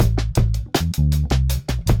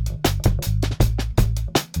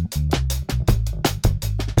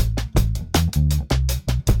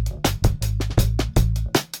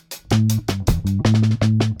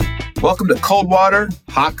Welcome to Cold Water,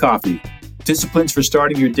 Hot Coffee. Disciplines for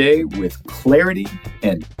starting your day with clarity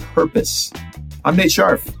and purpose. I'm Nate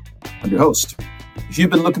Scharf. I'm your host. If you've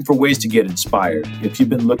been looking for ways to get inspired, if you've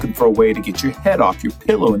been looking for a way to get your head off your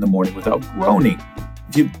pillow in the morning without groaning,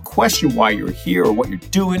 if you question why you're here or what you're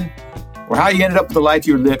doing, or how you ended up with the life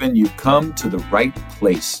you're living, you've come to the right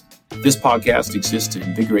place. This podcast exists to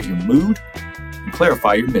invigorate your mood and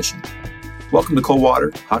clarify your mission. Welcome to Cold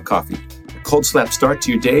Water, Hot Coffee. A cold slap start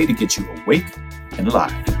to your day to get you awake and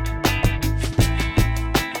alive.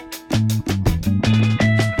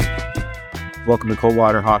 Welcome to Cold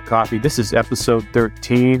Water, Hot Coffee. This is episode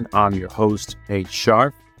 13. I'm your host, Nate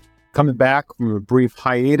Scharf. Coming back from a brief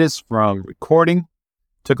hiatus from recording.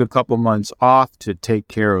 Took a couple months off to take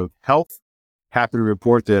care of health. Happy to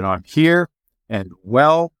report that I'm here and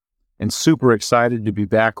well and super excited to be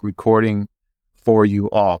back recording for you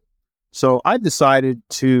all. So I decided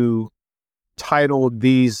to title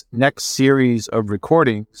these next series of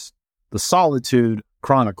recordings the Solitude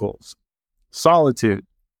Chronicles. Solitude.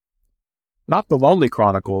 Not the Lonely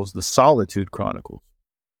Chronicles, the Solitude Chronicles.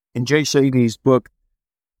 In Jay Shetty's book,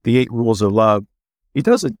 The 8 Rules of Love, he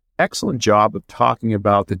does an excellent job of talking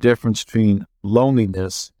about the difference between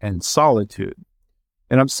loneliness and solitude.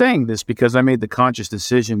 And I'm saying this because I made the conscious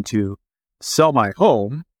decision to sell my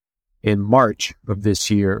home in March of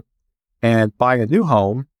this year and buy a new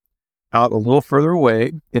home out a little further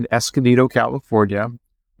away in Escondido, California,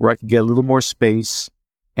 where I could get a little more space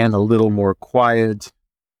and a little more quiet,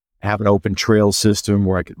 have an open trail system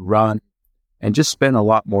where I could run and just spend a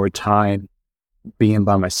lot more time being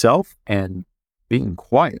by myself and being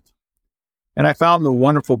quiet. And I found the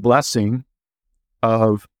wonderful blessing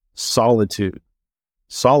of solitude.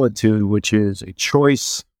 Solitude, which is a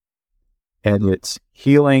choice and it's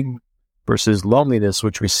healing, versus loneliness,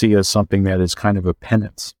 which we see as something that is kind of a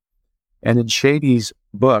penance. And in Shady's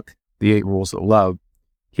book, The 8 Rules of Love,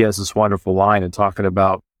 he has this wonderful line in talking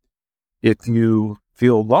about if you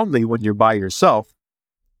feel lonely when you're by yourself,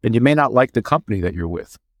 then you may not like the company that you're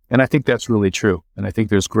with. And I think that's really true. And I think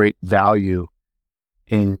there's great value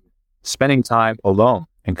in spending time alone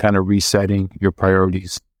and kind of resetting your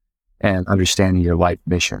priorities and understanding your life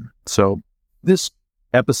mission. So this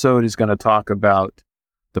episode is going to talk about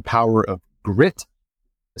the power of grit.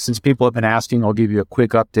 Since people have been asking, I'll give you a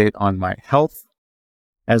quick update on my health.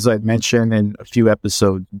 As I mentioned in a few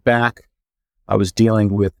episodes back, I was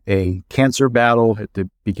dealing with a cancer battle at the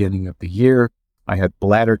beginning of the year. I had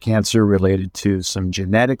bladder cancer related to some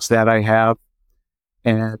genetics that I have.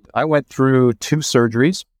 And I went through 2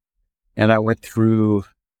 surgeries and I went through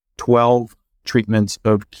 12 treatments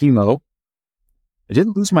of chemo. I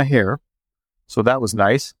didn't lose my hair, so that was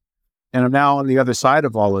nice. And I'm now on the other side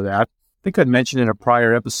of all of that. I think I'd mentioned in a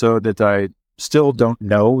prior episode that I still don't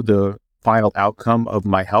know the final outcome of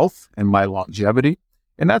my health and my longevity.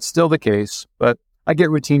 And that's still the case, but I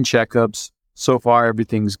get routine checkups. So far,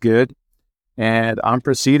 everything's good. And I'm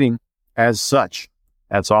proceeding as such.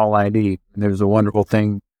 That's all I need. And there's a wonderful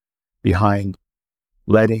thing behind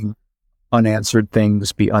letting unanswered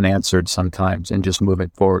things be unanswered sometimes and just moving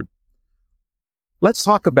forward. Let's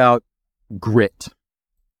talk about grit.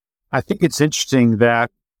 I think it's interesting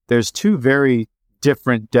that there's 2 very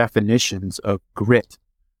different definitions of grit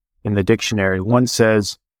in the dictionary. One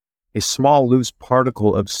says a small loose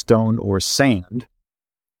particle of stone or sand.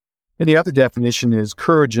 And the other definition is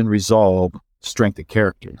courage and resolve, strength of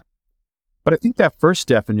character. But I think that first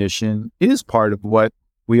definition is part of what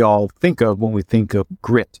we all think of when we think of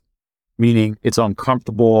grit, meaning it's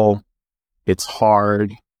uncomfortable, it's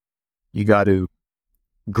hard, you got to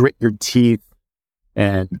grit your teeth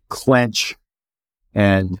and clench,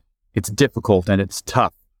 and it's difficult and it's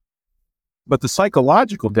tough. But the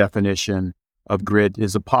psychological definition of grit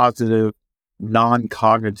is a positive,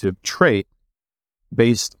 non-cognitive trait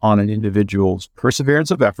based on an individual's perseverance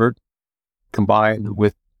of effort combined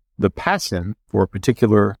with the passion for a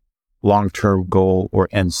particular long-term goal or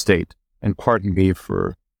end state. And pardon me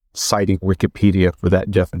for citing Wikipedia for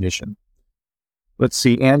that definition. Let's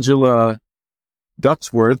see, Angela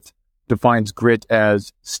Ducksworth defines grit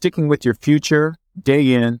as sticking with your future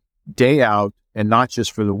day in, day out, and not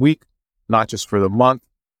just for the week, not just for the month,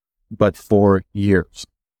 but for years.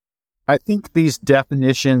 I think these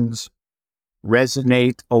definitions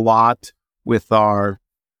resonate a lot with our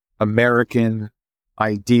American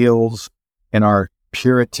ideals and our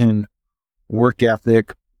Puritan work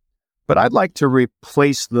ethic, but I'd like to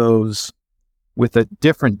replace those with a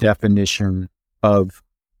different definition of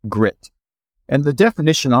grit. And the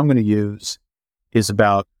definition I'm going to use is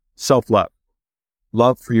about self-love,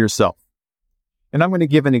 love for yourself. And I'm going to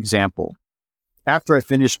give an example. After I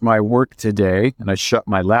finished my work today and I shut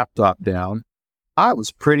my laptop down, I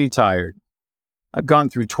was pretty tired. I've gone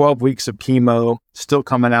through 12 weeks of chemo, still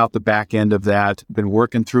coming out the back end of that, been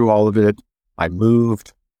working through all of it. I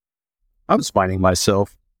moved. I was finding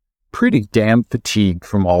myself pretty damn fatigued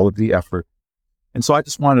from all of the effort. And so I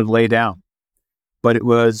just wanted to lay down. But it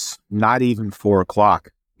was not even 4 o'clock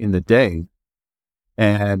in the day.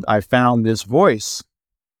 And I found this voice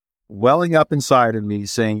welling up inside of me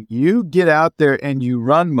saying, you get out there and you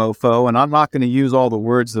run, mofo. And I'm not going to use all the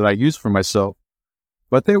words that I use for myself.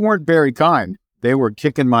 But they weren't very kind. They were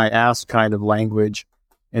kicking my ass kind of language.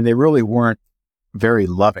 And they really weren't very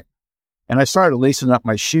loving. And I started lacing up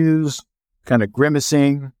my shoes, kind of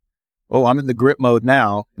grimacing. Oh, I'm in the grip mode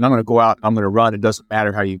now. And I'm going to go out. I'm going to run. It doesn't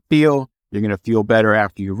matter how you feel. You're going to feel better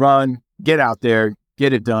after you run. Get out there.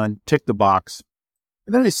 Get it done. Tick the box.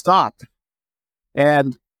 And then I stopped.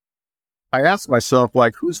 And I asked myself,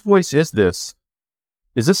 like, whose voice is this?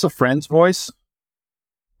 Is this a friend's voice?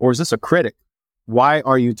 Or is this a critic? Why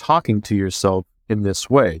are you talking to yourself in this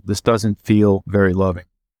way? This doesn't feel very loving.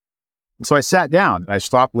 And so I sat down. I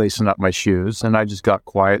stopped lacing up my shoes. And I just got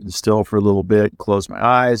quiet and still for a little bit. Closed my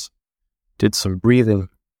eyes. Did some breathing.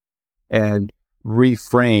 And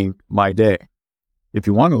reframe my day. If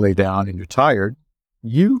you want to lay down and you're tired,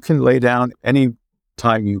 you can lay down any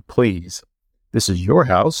time you please. This is your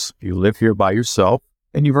house. You live here by yourself,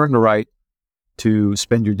 and you've earned the right to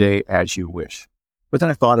spend your day as you wish. But then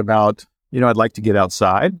I thought about, I'd like to get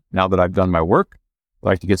outside now that I've done my work. I'd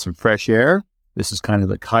like to get some fresh air. This is kind of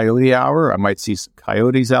the coyote hour. I might see some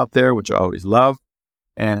coyotes out there, which I always love.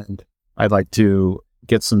 And I'd like to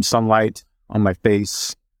get some sunlight on my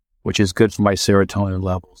face, which is good for my serotonin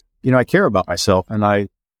levels. I care about myself and I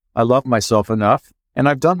love myself enough and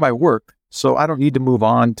I've done my work, so I don't need to move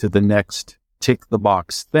on to the next tick the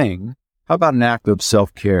box thing. How about an act of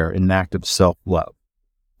self-care, an act of self-love?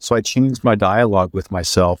 So I changed my dialogue with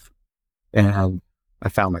myself and I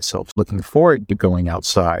found myself looking forward to going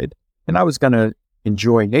outside and I was going to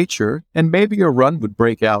enjoy nature and maybe a run would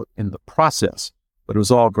break out in the process, but it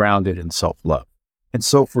was all grounded in self-love. And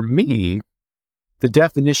so for me, the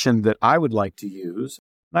definition that I would like to use,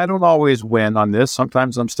 and I don't always win on this,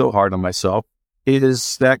 sometimes I'm still hard on myself,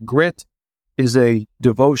 is that grit is a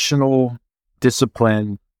devotional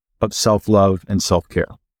discipline of self-love and self-care.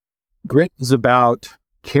 Grit is about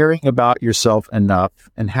caring about yourself enough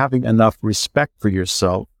and having enough respect for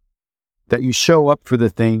yourself that you show up for the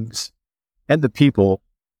things and the people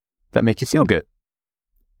that make you feel good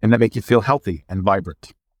and that make you feel healthy and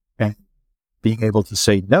vibrant. And being able to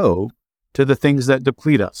say no to the things that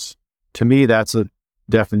deplete us. To me, that's a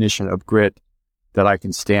definition of grit that I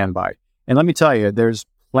can stand by. And let me tell you, there's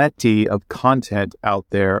plenty of content out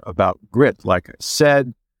there about grit. Like I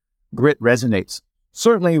said, grit resonates.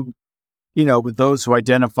 Certainly, with those who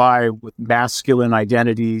identify with masculine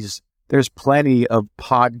identities, there's plenty of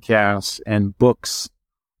podcasts and books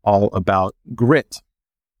all about grit.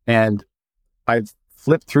 And I've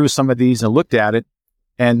flipped through some of these and looked at it,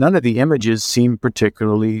 and none of the images seem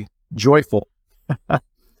particularly joyful.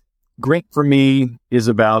 Grit for me is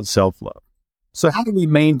about self-love. So how do we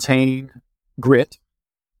maintain grit,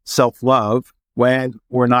 self-love, when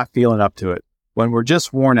we're not feeling up to it? When we're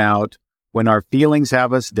just worn out, when our feelings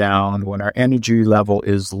have us down, when our energy level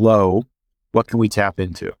is low, what can we tap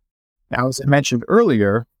into? Now, as I mentioned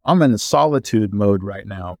earlier, I'm in a solitude mode right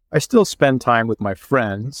now. I still spend time with my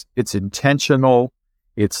friends. It's intentional.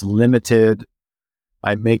 It's limited.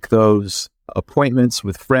 I make those appointments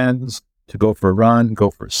with friends to go for a run, go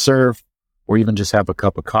for a surf, or even just have a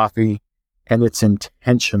cup of coffee. And it's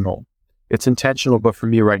intentional. It's intentional, but for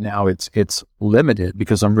me right now, it's limited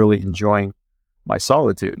because I'm really enjoying my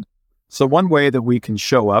solitude. So one way that we can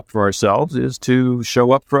show up for ourselves is to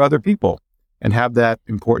show up for other people and have that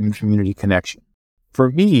important community connection. For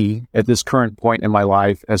me, at this current point in my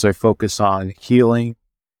life, as I focus on healing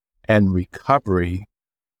and recovery,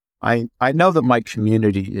 I know that my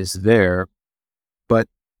community is there, but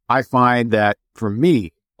I find that for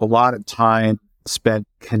me, a lot of time spent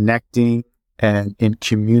connecting and in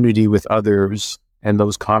community with others and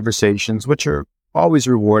those conversations, which are always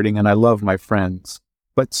rewarding, and I love my friends.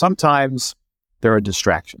 But sometimes they're a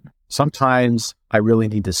distraction. Sometimes I really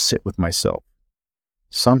need to sit with myself.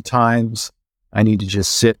 Sometimes I need to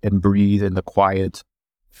just sit and breathe in the quiet,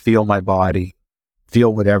 feel my body,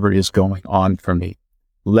 feel whatever is going on for me,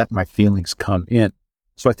 let my feelings come in.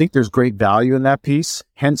 So I think there's great value in that piece,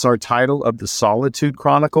 hence our title of the Solitude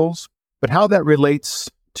Chronicles. But how that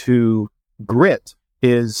relates to grit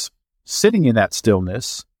is sitting in that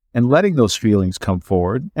stillness and letting those feelings come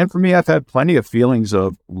forward. And for me, I've had plenty of feelings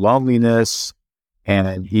of loneliness,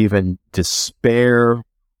 and even despair,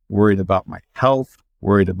 worried about my health,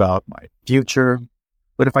 worried about my future.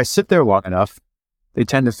 But if I sit there long enough, they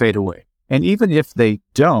tend to fade away. And even if they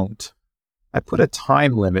don't, I put a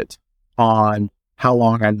time limit on how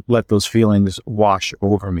long I let those feelings wash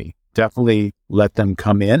over me. Definitely let them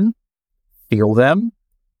come in, feel them,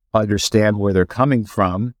 understand where they're coming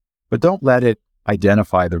from, but don't let it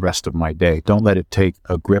identify the rest of my day. Don't let it take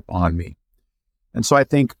a grip on me. And so I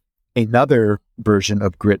think another version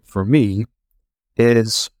of grit for me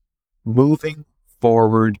is moving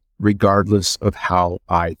forward regardless of how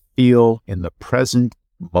I feel in the present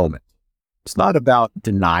moment. It's not about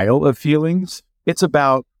denial of feelings. It's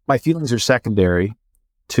about my feelings are secondary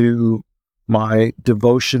to my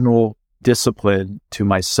devotional discipline to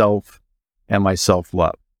myself and my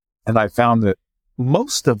self-love. And I found that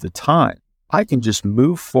most of the time, I can just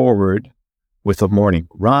move forward with a morning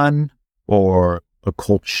run or a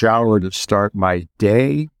cold shower to start my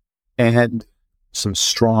day and some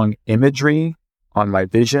strong imagery on my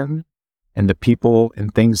vision and the people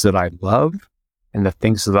and things that I love and the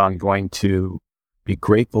things that I'm going to be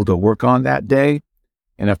grateful to work on that day.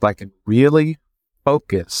 And if I can really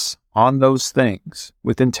focus on those things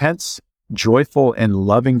with intense, joyful, and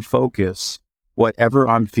loving focus, whatever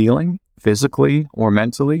I'm feeling physically or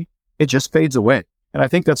mentally, it just fades away. And I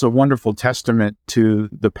think that's a wonderful testament to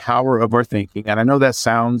the power of our thinking. And I know that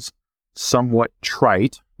sounds somewhat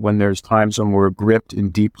trite when there's times when we're gripped in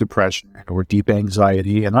deep depression or deep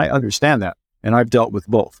anxiety. And I understand that. And I've dealt with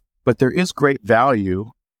both. But there is great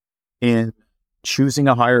value in choosing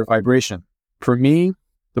a higher vibration. For me,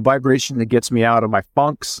 the vibration that gets me out of my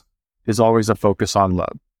funks is always a focus on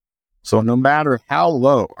love. So no matter how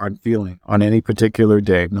low I'm feeling on any particular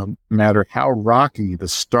day, no matter how rocky the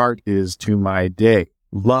start is to my day,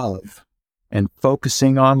 love and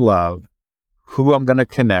focusing on love, who I'm going to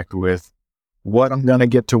connect with, what I'm going to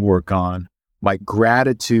get to work on, my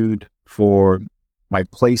gratitude for my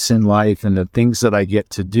place in life and the things that I get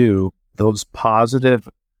to do, those positive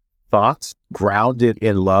thoughts grounded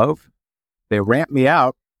in love, they ramp me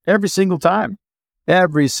out every single time.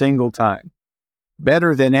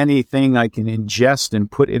 Better than anything I can ingest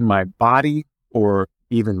and put in my body or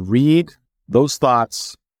even read. Those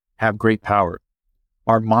thoughts have great power.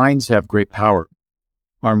 Our minds have great power.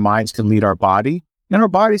 Our minds can lead our body, and our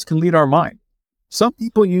bodies can lead our mind. Some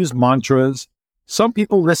people use mantras. Some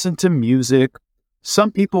people listen to music.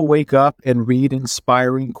 Some people wake up and read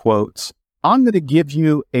inspiring quotes. I'm going to give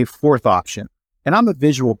you a fourth option, and I'm a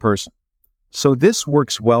visual person. So this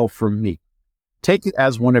works well for me. Take it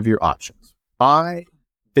as one of your options. I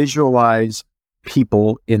visualize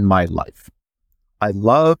people in my life. I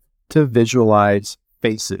love to visualize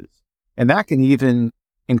faces. And that can even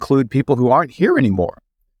include people who aren't here anymore.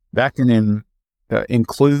 That can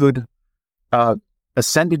include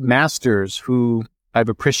ascended masters who I've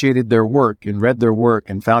appreciated their work and read their work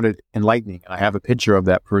and found it enlightening. I have a picture of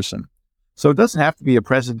that person. So it doesn't have to be a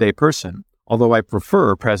present day person, although I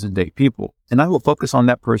prefer present day people. And I will focus on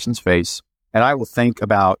that person's face and I will think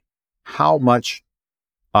about how much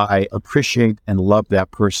I appreciate and love that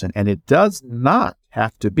person. And it does not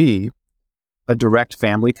have to be a direct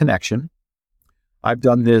family connection. I've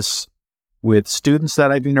done this with students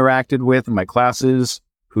that I've interacted with in my classes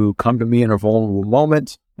who come to me in a vulnerable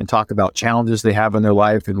moment and talk about challenges they have in their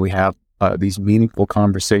life. And we have these meaningful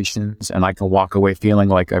conversations and I can walk away feeling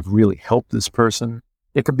like I've really helped this person.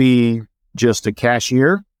 It could be just a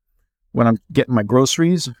cashier when I'm getting my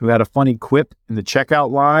groceries who had a funny quip in the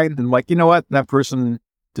checkout line. And like, you know what? That person,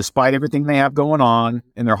 despite everything they have going on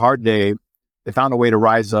in their hard day, they found a way to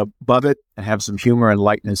rise up above it and have some humor and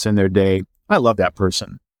lightness in their day. I love that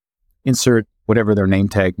person. Insert whatever their name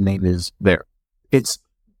is there. It's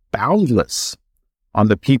boundless on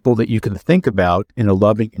the people that you can think about in a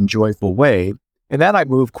loving and joyful way. And then I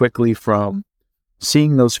move quickly from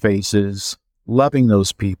seeing those faces, loving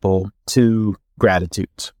those people, to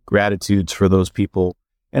gratitudes for those people.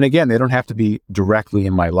 And again, they don't have to be directly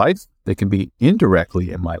in my life. They can be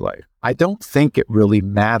indirectly in my life. I don't think it really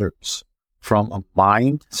matters from a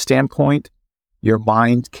mind standpoint. Your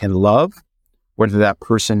mind can love, whether that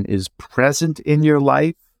person is present in your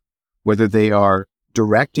life, whether they are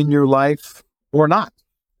direct in your life or not.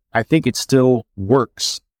 I think it still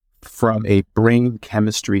works from a brain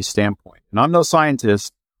chemistry standpoint. And I'm no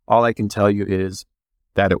scientist. All I can tell you is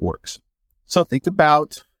that it works. So think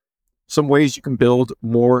about some ways you can build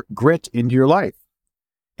more grit into your life.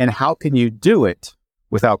 And how can you do it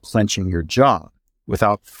without clenching your jaw,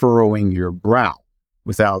 without furrowing your brow,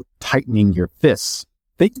 without tightening your fists?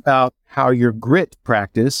 Think about how your grit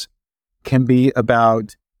practice can be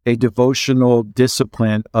about a devotional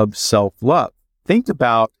discipline of self-love. think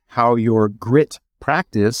about how your grit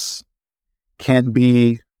practice can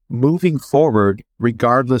be moving forward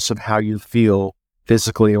regardless of how you feel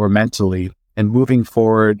physically or mentally, and moving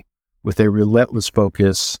forward with a relentless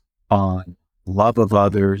focus on love of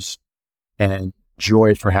others and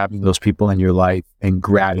joy for having those people in your life and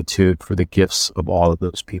gratitude for the gifts of all of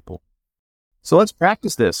those people. So let's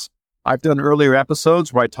practice this. I've done earlier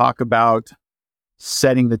episodes where I talk about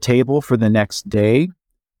setting the table for the next day.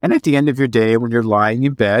 And at the end of your day, when you're lying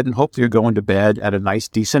in bed, and hopefully you're going to bed at a nice,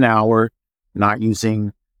 decent hour, not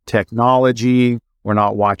using technology, we're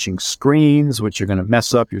not watching screens, which are going to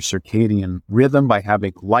mess up your circadian rhythm by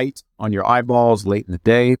having light on your eyeballs late in the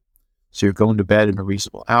day. So you're going to bed in a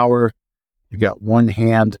reasonable hour. You've got one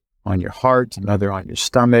hand on your heart, another on your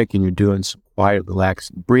stomach, and you're doing some quiet,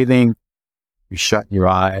 relaxing breathing. You're shutting your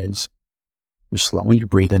eyes. You're slowing your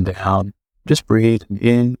breathing down. Just breathe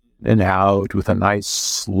in and out with a nice,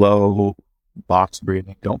 slow box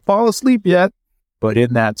breathing. Don't fall asleep yet, but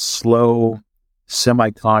in that slow,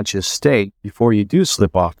 semi-conscious state, before you do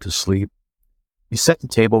slip off to sleep, you set the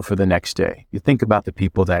table for the next day. You think about the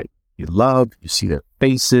people that you love. You see their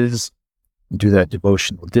faces. You do that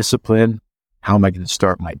devotional discipline. How am I going to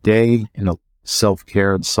start my day in a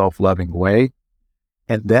self-care and self-loving way?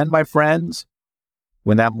 And then, my friends,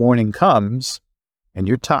 when that morning comes and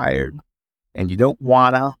you're tired and you don't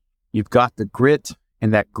wanna, you've got the grit,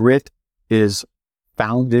 and that grit is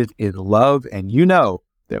founded in love. And you know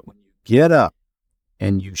that when you get up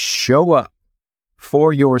and you show up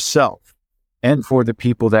for yourself and for the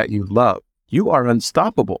people that you love, you are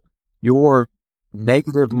unstoppable. Your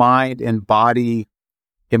negative mind and body,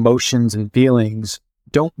 emotions and feelings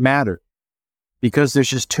don't matter, because there's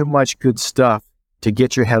just too much good stuff to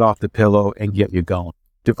get your head off the pillow and get you going.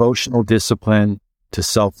 Devotional discipline to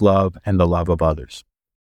self-love and the love of others.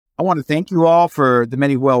 I want to thank you all for the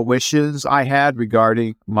many well wishes I had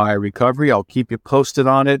regarding my recovery. I'll keep you posted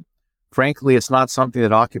on it. Frankly, it's not something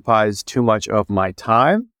that occupies too much of my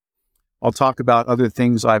time. I'll talk about other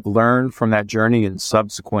things I've learned from that journey in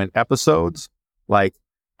subsequent episodes, like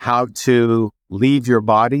how to leave your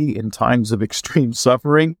body in times of extreme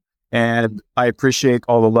suffering. And I appreciate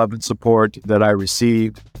all the love and support that I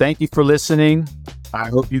received. Thank you for listening. I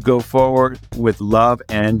hope you go forward with love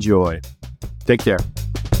and joy. Take care.